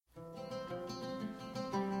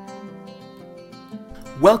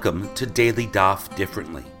Welcome to Daily Daf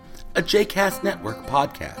Differently, a JCast Network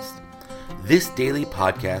podcast. This daily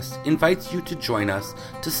podcast invites you to join us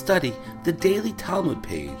to study the daily Talmud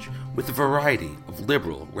page with a variety of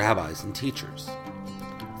liberal rabbis and teachers.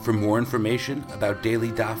 For more information about Daily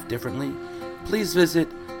Daf Differently, please visit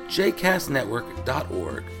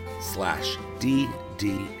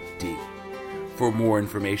jcastnetwork.org/DDD. For more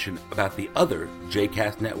information about the other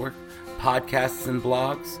JCast Network podcasts and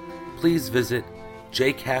blogs, please visit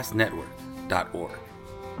jcastnetwork.org.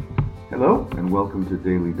 Hello, and welcome to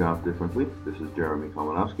Daily Daf Differently. This is Jeremy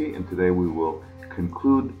Kalmanowski, and today we will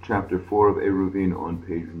conclude Chapter 4 of Eruvin on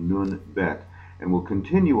page Nun Bet, and we'll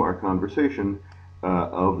continue our conversation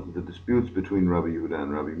of the disputes between Rabbi Yehuda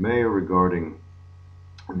and Rabbi Meir regarding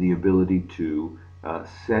the ability to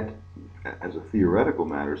set, as a theoretical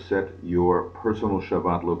matter, set your personal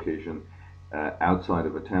Shabbat location outside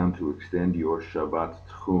of a town to extend your Shabbat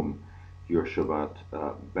tchum, your Shabbat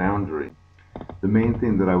boundary. The main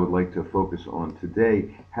thing that I would like to focus on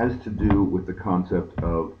today has to do with the concept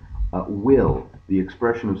of will, the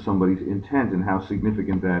expression of somebody's intent, and how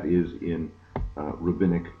significant that is in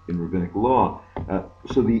rabbinic law.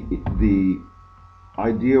 So the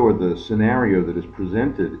idea or the scenario that is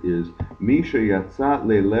presented is Misha yatsa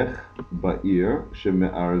lelech ba'ir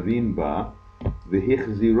sheme'arvin ba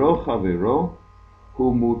v'hichziro chavero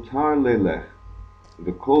hu mutar lelech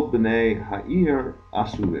v'kol b'nei ha'ir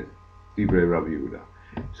asurin. Divrei Rabbi Yehuda.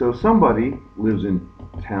 So somebody lives in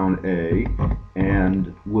town A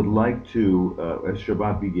and would like to, as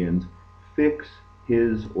Shabbat begins, fix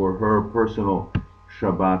his or her personal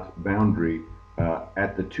Shabbat boundary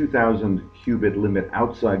at the 2,000 cubit limit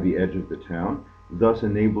outside the edge of the town, thus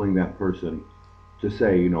enabling that person to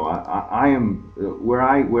say, I am where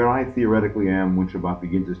I theoretically am when Shabbat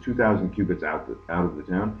begins is 2,000 cubits out of the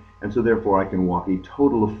town, and so therefore I can walk a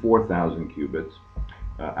total of 4,000 cubits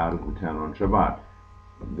out of the town on Shabbat.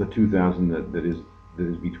 The 2,000 that is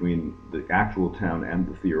between the actual town and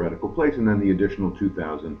the theoretical place, and then the additional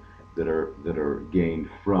 2,000 that are gained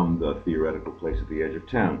from the theoretical place at the edge of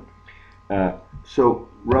town. So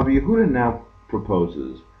Rabbi Yehuda now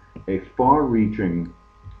proposes a far-reaching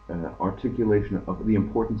articulation of the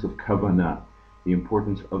importance of kavanah, the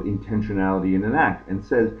importance of intentionality in an act, and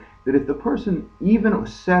says that if the person even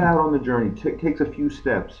set out on the journey, takes a few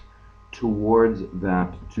steps towards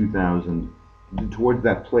that 2,000, towards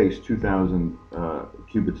that place 2,000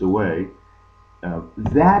 cubits away,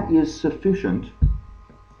 that is sufficient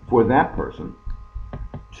for that person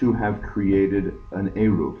to have created an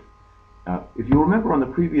eruv. If you remember on the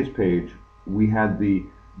previous page, we had the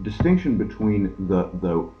distinction between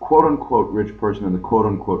the quote-unquote rich person and the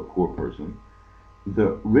quote-unquote poor person.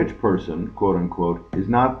 The rich person, quote-unquote, is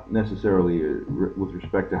not necessarily with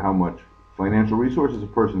respect to how much financial resources a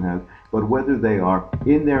person has, but whether they are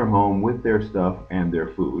in their home with their stuff and their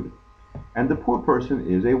food. And the poor person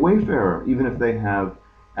is a wayfarer, even if they have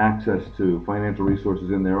access to financial resources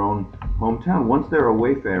in their own hometown. Once they're a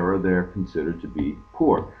wayfarer, they're considered to be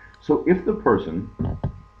poor. So if the person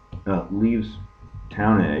leaves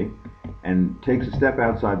town A and takes a step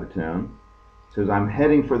outside the town, says, I'm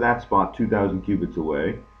heading for that spot 2,000 cubits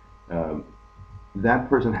away, that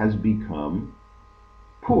person has become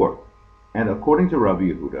poor. And according to Rabbi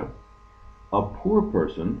Yehuda, a poor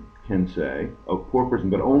person can say,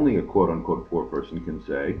 but only a quote-unquote poor person can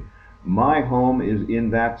say, my home is in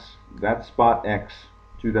that spot X,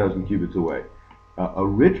 2,000 cubits away. A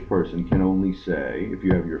rich person can only say, if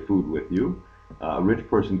you have your food with you, a rich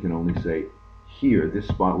person can only say, here, this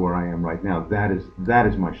spot where I am right now, that is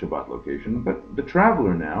my Shabbat location. But the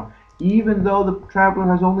traveler now, even though the traveler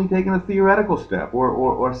has only taken a theoretical step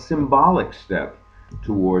or a symbolic step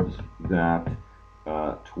towards that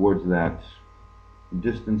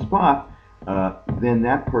distant spot, then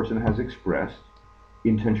that person has expressed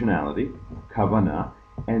intentionality, kavanah,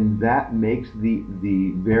 and that makes the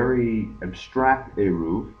very abstract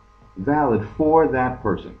eruv valid for that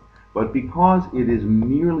person. But because it is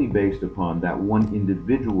merely based upon that one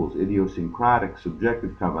individual's idiosyncratic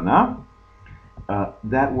subjective kavanah,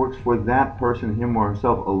 that works for that person, him or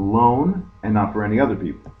herself alone, and not for any other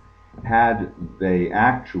people. Had they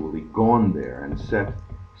actually gone there and set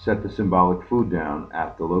the symbolic food down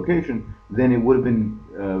at the location, then it would have been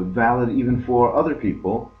valid even for other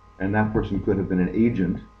people, and that person could have been an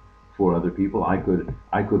agent for other people. I could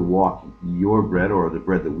walk your bread or the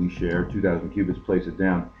bread that we share, 2,000 cubits, place it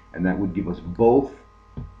down, and that would give us both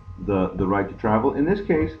the right to travel. In this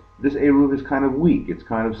case, this eruv is kind of weak, it's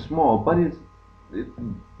kind of small, but it's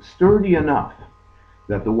sturdy enough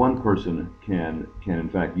that the one person can in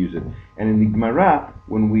fact use it. And in the Gemara,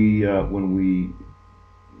 when we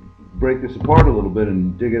break this apart a little bit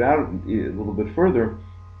and dig it out a little bit further,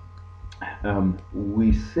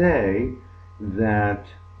 we say that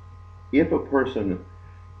if a person,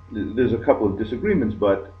 there's a couple of disagreements,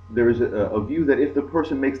 but there is a view that if the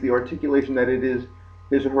person makes the articulation that it is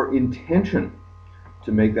his or her intention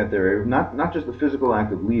to make that their Eruv, not just the physical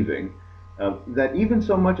act of leaving, that even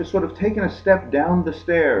so much as sort of taking a step down the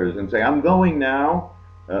stairs and say, I'm going now,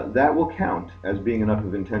 that will count as being enough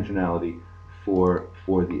of intentionality for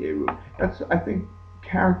the Eruv. That's, I think,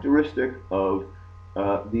 characteristic of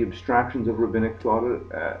the abstractions of rabbinic thought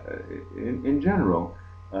in general.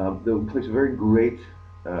 They place a very great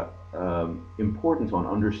importance on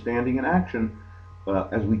understanding and action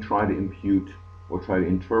as we try to impute or try to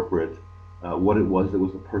interpret what it was that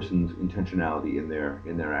was the person's intentionality in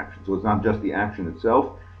their action. So it's not just the action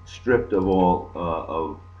itself, stripped of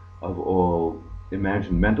all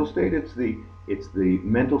imagined mental state. It's the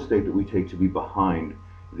mental state that we take to be behind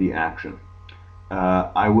the action.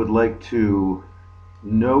 I would like to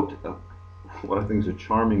note what I think is a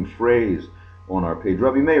charming phrase on our page.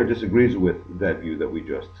 Rabbi Meir disagrees with that view that we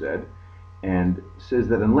just said, and says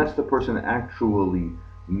that unless the person actually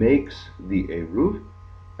makes the Eruv,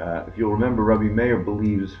 if you'll remember, Rabbi Meir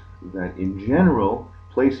believes that in general,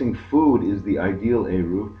 placing food is the ideal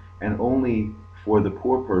Eruv, and only for the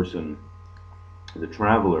poor person, the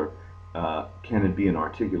traveler, can it be an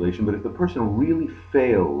articulation. But if the person really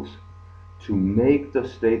fails to make the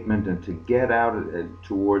statement and to get out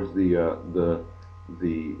towards the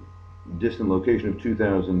distant location of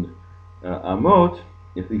 2,000 amot,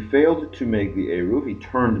 if he failed to make the Eruv, he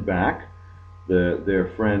turned back.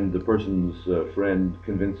 The person's friend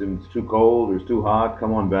convinced him it's too cold or it's too hot,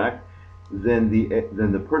 come on back. Then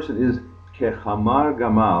the person is kechamar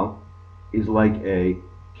gamal, is like a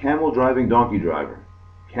camel driving donkey driver.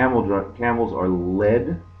 Camels are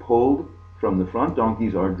led, pulled from the front.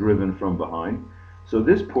 Donkeys are driven from behind. So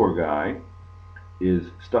this poor guy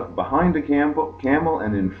is stuck behind a camel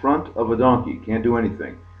and in front of a donkey. Can't do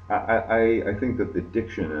anything. I think that the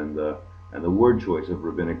diction and the word choice of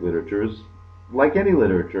rabbinic literature is, like any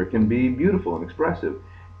literature, can be beautiful and expressive.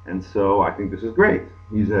 And so I think this is great.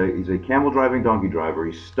 He's a camel driving donkey driver.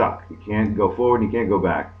 He's stuck. He can't go forward and he can't go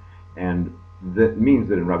back. And that means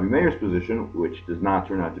that in Rabbi Meir's position, which does not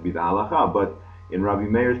turn out to be the halacha, but in Rabbi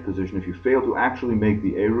Meir's position, if you fail to actually make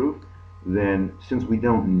the Eruv, then since we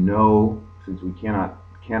don't know, since we cannot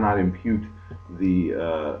impute the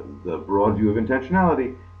broad view of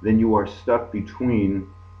intentionality, then you are stuck between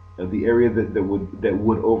the area that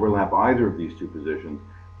would overlap either of these two positions.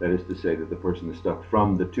 That is to say that the person is stuck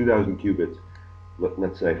from the 2,000 cubits,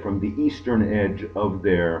 let's say, from the eastern edge of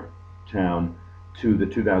their town to the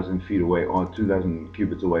 2,000 feet away, on 2,000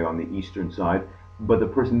 cubits away on the eastern side. But the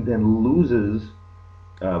person then loses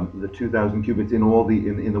the 2,000 cubits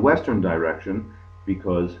in the western direction,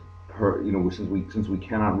 because since we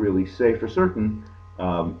cannot really say for certain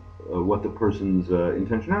what the person's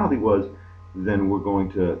intentionality was, then we're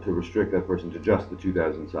going to restrict that person to just the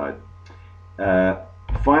 2,000 side.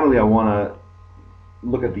 Finally, I want to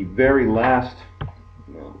look at the very last,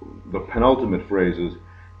 the penultimate phrases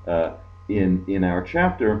in our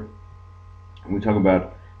chapter. We talk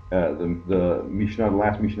about the Mishnah, the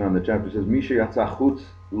last Mishnah in the chapter says, Misha yatsa chutz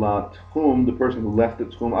latchum, the person who left the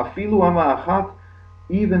tchum, afilu ama achat,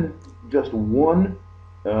 even just one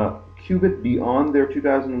cubit beyond their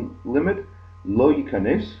 2,000 limit, lo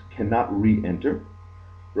yikanes, cannot re-enter.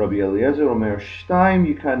 Rabbi Eliezer omer shtayim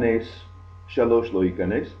yikanes, shalosh lo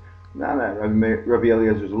yikanes. Now that Rabbi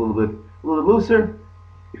Eliezer is a little bit looser.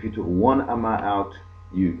 If you took one amma out,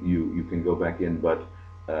 you can go back in, but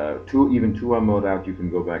two amot out, you can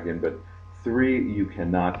go back in, but three you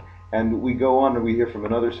cannot. And we go on and we hear from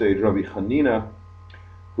another sage, Rabbi Hanina,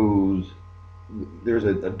 there's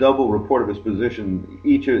a double report of his position,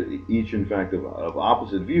 each in fact of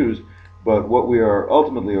opposite views, but what we are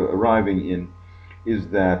ultimately arriving in is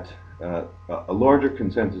that a larger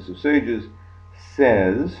consensus of sages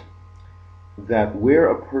says that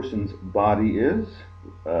where a person's body is,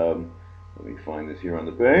 let me find this here on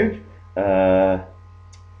the page,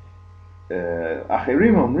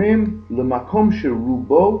 Acherim omrim lemakom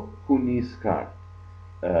sherubo hu niskar,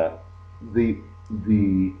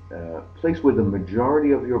 the place where the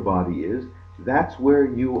majority of your body is, that's where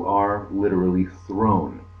you are literally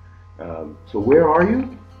thrown. So where are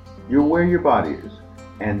you? You're where your body is.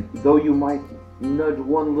 And though you might nudge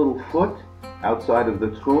one little foot outside of the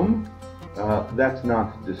tchum, that's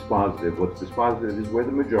not dispositive. What's dispositive is where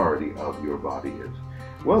the majority of your body is.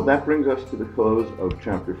 Well, that brings us to the close of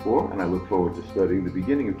Chapter 4, and I look forward to studying the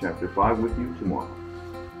beginning of Chapter 5 with you tomorrow.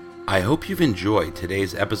 I hope you've enjoyed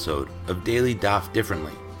today's episode of Daily Daf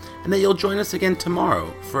Differently. and that you'll join us again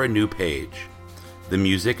tomorrow for a new page. The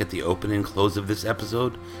music at the open and close of this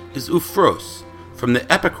episode is Ufros from the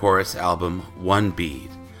Epichorus album One Bead,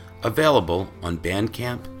 available on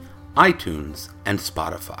Bandcamp, iTunes, and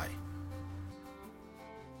Spotify.